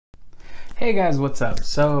Hey guys, what's up?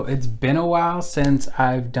 So it's been a while since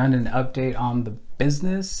I've done an update on the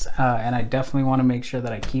business, and I definitely want to make sure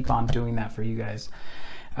that I keep on doing that for you guys.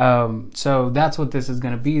 So that's what this is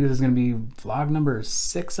going to be. This is going to be vlog number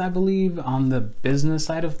 6, I believe, on the business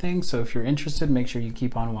side of things. So if you're interested, make sure you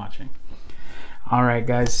keep on watching. All right,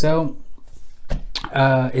 guys. So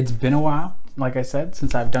it's been a while, like I said,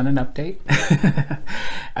 since I've done an update.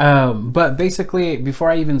 But basically, before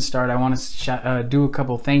I even start, I want to do a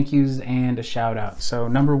couple thank yous and a shout out. So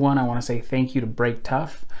number one, I want to say thank you to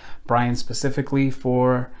BreakTuff, Bryan specifically,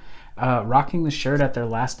 for rocking the shirt at their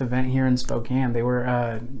last event here in Spokane. They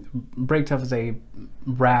were BreakTuff is a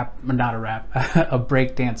a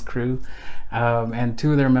breakdance crew, and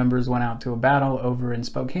 2 of their members went out to a battle over in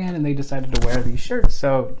Spokane, and they decided to wear these shirts.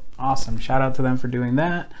 So awesome! Shout out to them for doing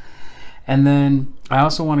that. And then I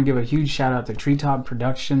also want to give a huge shout out to Treehouse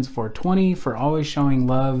Productions420 for always showing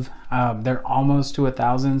love. They're almost to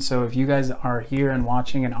 1,000, so if you guys are here and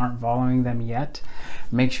watching and aren't following them yet,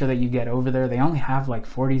 make sure that you get over there. They only have like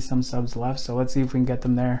 40 some subs left, so let's see if we can get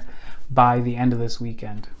them there by the end of this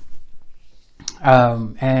weekend.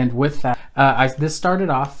 And with that, this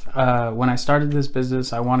started off when I started this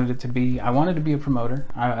business. I wanted to be a promoter.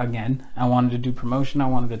 Again, I wanted to do promotion. I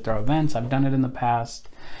wanted to throw events. I've done it in the past.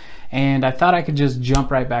 And I thought I could just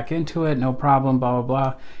jump right back into it, no problem, blah, blah,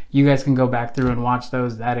 blah. You guys can go back through and watch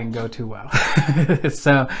those. That didn't go too well.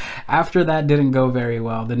 So after that didn't go very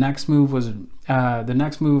well, the next move was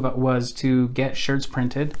to get shirts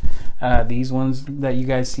printed, these ones that you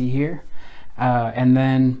guys see here, and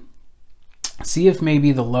then see if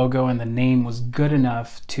maybe the logo and the name was good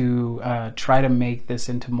enough to try to make this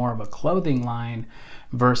into more of a clothing line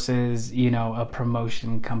versus, you know, a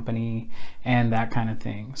promotion company and that kind of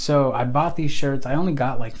thing. So I bought these shirts. I only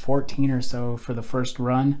got like 14 or so for the first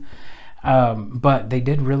run, but they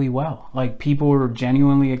did really well. Like, people were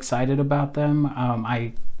genuinely excited about them.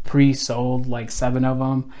 I pre-sold like 7 of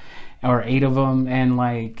them or 8 of them, and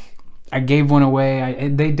like I gave one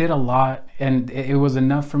away. They did a lot, and it was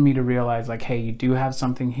enough for me to realize, like, hey, you do have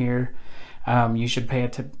something here. You should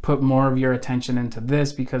put more of your attention into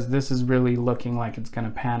this, because this is really looking like it's going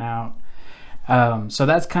to pan out. So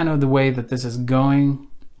that's kind of the way that this is going.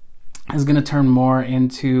 It's going to turn more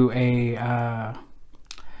into a...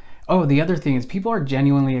 Oh, the other thing is people are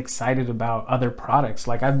genuinely excited about other products.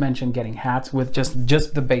 Like I've mentioned, getting hats with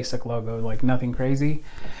just the basic logo, like nothing crazy.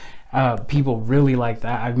 People really like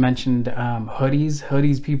that. I've mentioned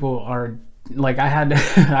hoodies. People are like,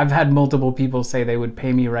 I've had multiple people say they would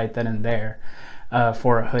pay me right then and there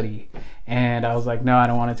for a hoodie, and I was like, no, I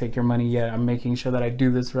don't want to take your money yet. I'm making sure that I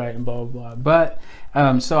do this right and blah blah blah.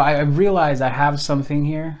 But so I realized I have something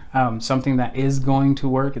here, something that is going to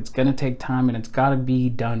work. It's going to take time, and it's got to be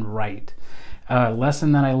done right.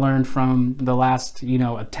 Lesson that I learned from the last,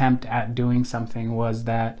 attempt at doing something was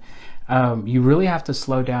that you really have to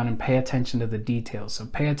slow down and pay attention to the details. So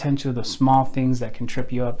pay attention to the small things that can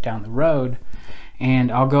trip you up down the road.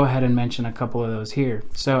 And I'll go ahead and mention a couple of those here.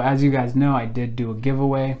 So as you guys know, I did do a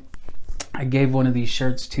giveaway. I gave one of these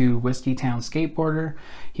shirts to Whiskey Town Skateboarder.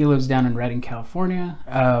 He lives down in Redding, California.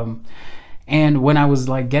 And when I was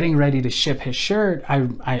like getting ready to ship his shirt,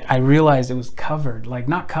 I realized it was covered. Like,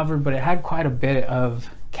 not covered, but it had quite a bit of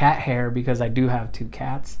cat hair, because I do have 2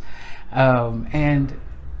 cats. And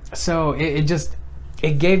so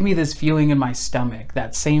it gave me this feeling in my stomach,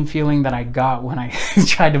 that same feeling that I got when I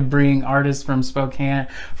tried to bring artists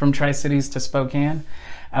from Tri-Cities to Spokane.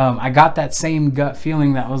 I got that same gut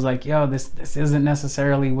feeling that was like, yo, this isn't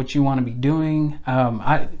necessarily what you want to be doing.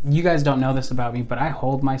 You guys don't know this about me, but I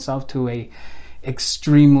hold myself to a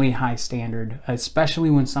extremely high standard, especially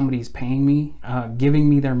when somebody's paying me, giving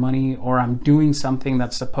me their money, or I'm doing something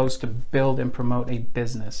that's supposed to build and promote a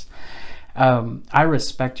business. I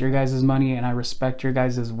respect your guys' money, and I respect your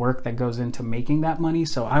guys' work that goes into making that money.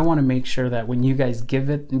 So I want to make sure that when you guys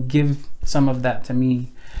give some of that to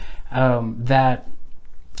me, that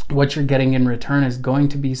what you're getting in return is going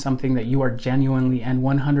to be something that you are genuinely and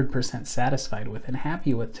 100% satisfied with and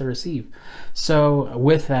happy with to receive. So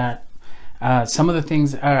with that, some of the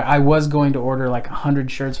things, I was going to order like 100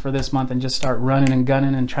 shirts for this month and just start running and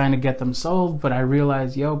gunning and trying to get them sold, but I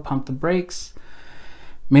realized, yo, pump the brakes.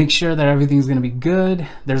 Make sure that everything's going to be good.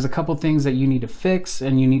 There's a couple things that you need to fix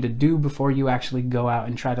and you need to do before you actually go out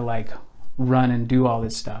and try to like run and do all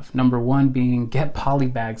this stuff. Number one being, get poly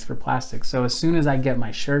bags for plastic. So as soon as I get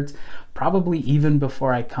my shirts, probably even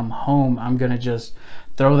before I come home, I'm going to just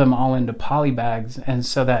throw them all into poly bags, and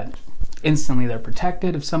so that instantly they're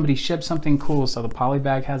protected. If somebody ships something cool, so the poly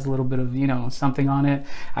bag has a little bit of, something on it,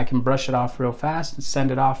 I can brush it off real fast and send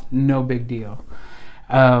it off. No big deal.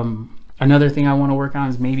 Another thing I want to work on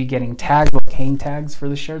is maybe getting tags, like hang tags for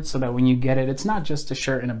the shirts, so that when you get it, it's not just a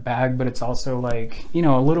shirt in a bag, but it's also like, you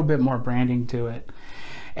know, a little bit more branding to it,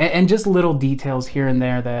 and just little details here and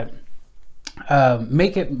there that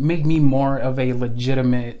make me more of a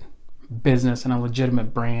legitimate business and a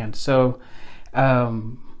legitimate brand. So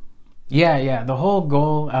yeah, the whole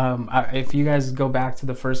goal, if you guys go back to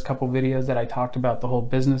the first couple videos that I talked about the whole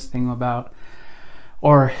business thing about,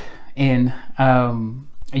 or in,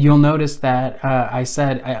 you'll notice that I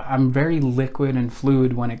said I'm very liquid and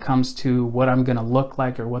fluid when it comes to what I'm gonna look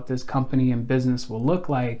like, or what this company and business will look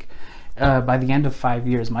like by the end of 5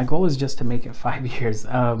 years. My goal is just to make it 5 years.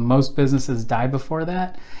 Most businesses die before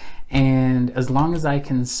that, and as long as I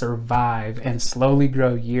can survive and slowly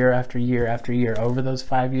grow year after year after year over those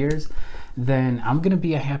 5 years, then I'm gonna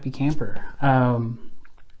be a happy camper.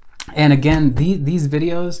 And again, these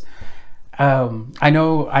videos, I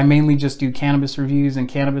know I mainly just do cannabis reviews and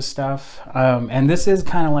cannabis stuff, and this is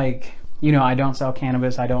kind of like, you know, I don't sell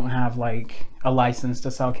cannabis. I don't have like a license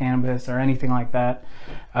to sell cannabis or anything like that.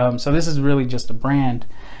 So this is really just a brand.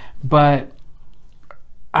 But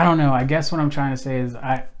I don't know, I guess what I'm trying to say is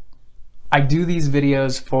I do these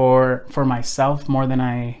videos for myself more than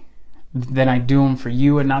I do them for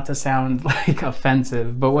you, and not to sound like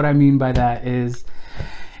offensive, but what I mean by that is,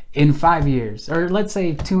 in 5 years, or let's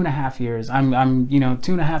say 2.5 years, I'm you know,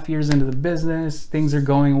 2.5 years into the business, things are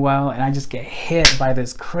going well, and I just get hit by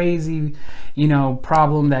this crazy, you know,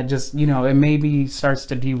 problem that just, you know, it maybe starts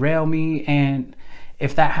to derail me. And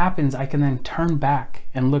if that happens, I can then turn back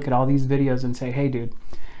and look at all these videos and say, hey dude,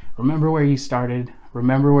 remember where you started,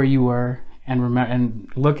 remember where you were,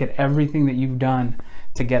 and look at everything that you've done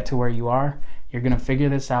to get to where you are. You're gonna figure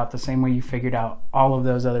this out the same way you figured out all of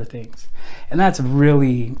those other things. And that's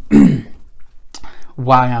really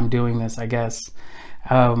why I'm doing this, I guess.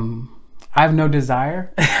 I have no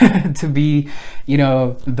desire to be, you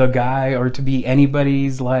know, the guy, or to be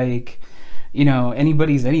anybody's, like, you know,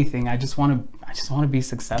 anybody's anything. I just want to be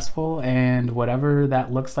successful, and whatever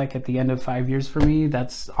that looks like at the end of 5 years for me,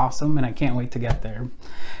 that's awesome, and I can't wait to get there.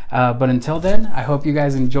 But until then, I hope you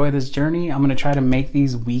guys enjoy this journey. I'm gonna try to make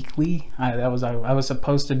these weekly. I was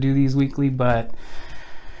supposed to do these weekly, but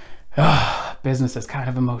business is kind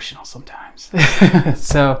of emotional sometimes.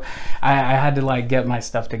 So I had to like get my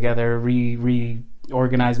stuff together,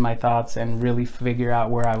 reorganize my thoughts, and really figure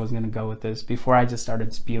out where I was gonna go with this before I just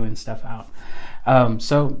started spewing stuff out.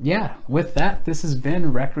 So yeah, with that, this has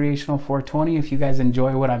been Recreational 420. If you guys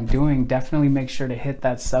enjoy what I'm doing, definitely make sure to hit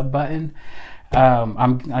that sub button.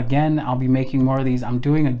 I'll be making more of these. I'm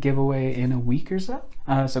doing a giveaway in a week or so,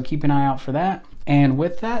 so keep an eye out for that. And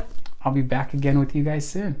with that, I'll be back again with you guys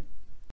soon.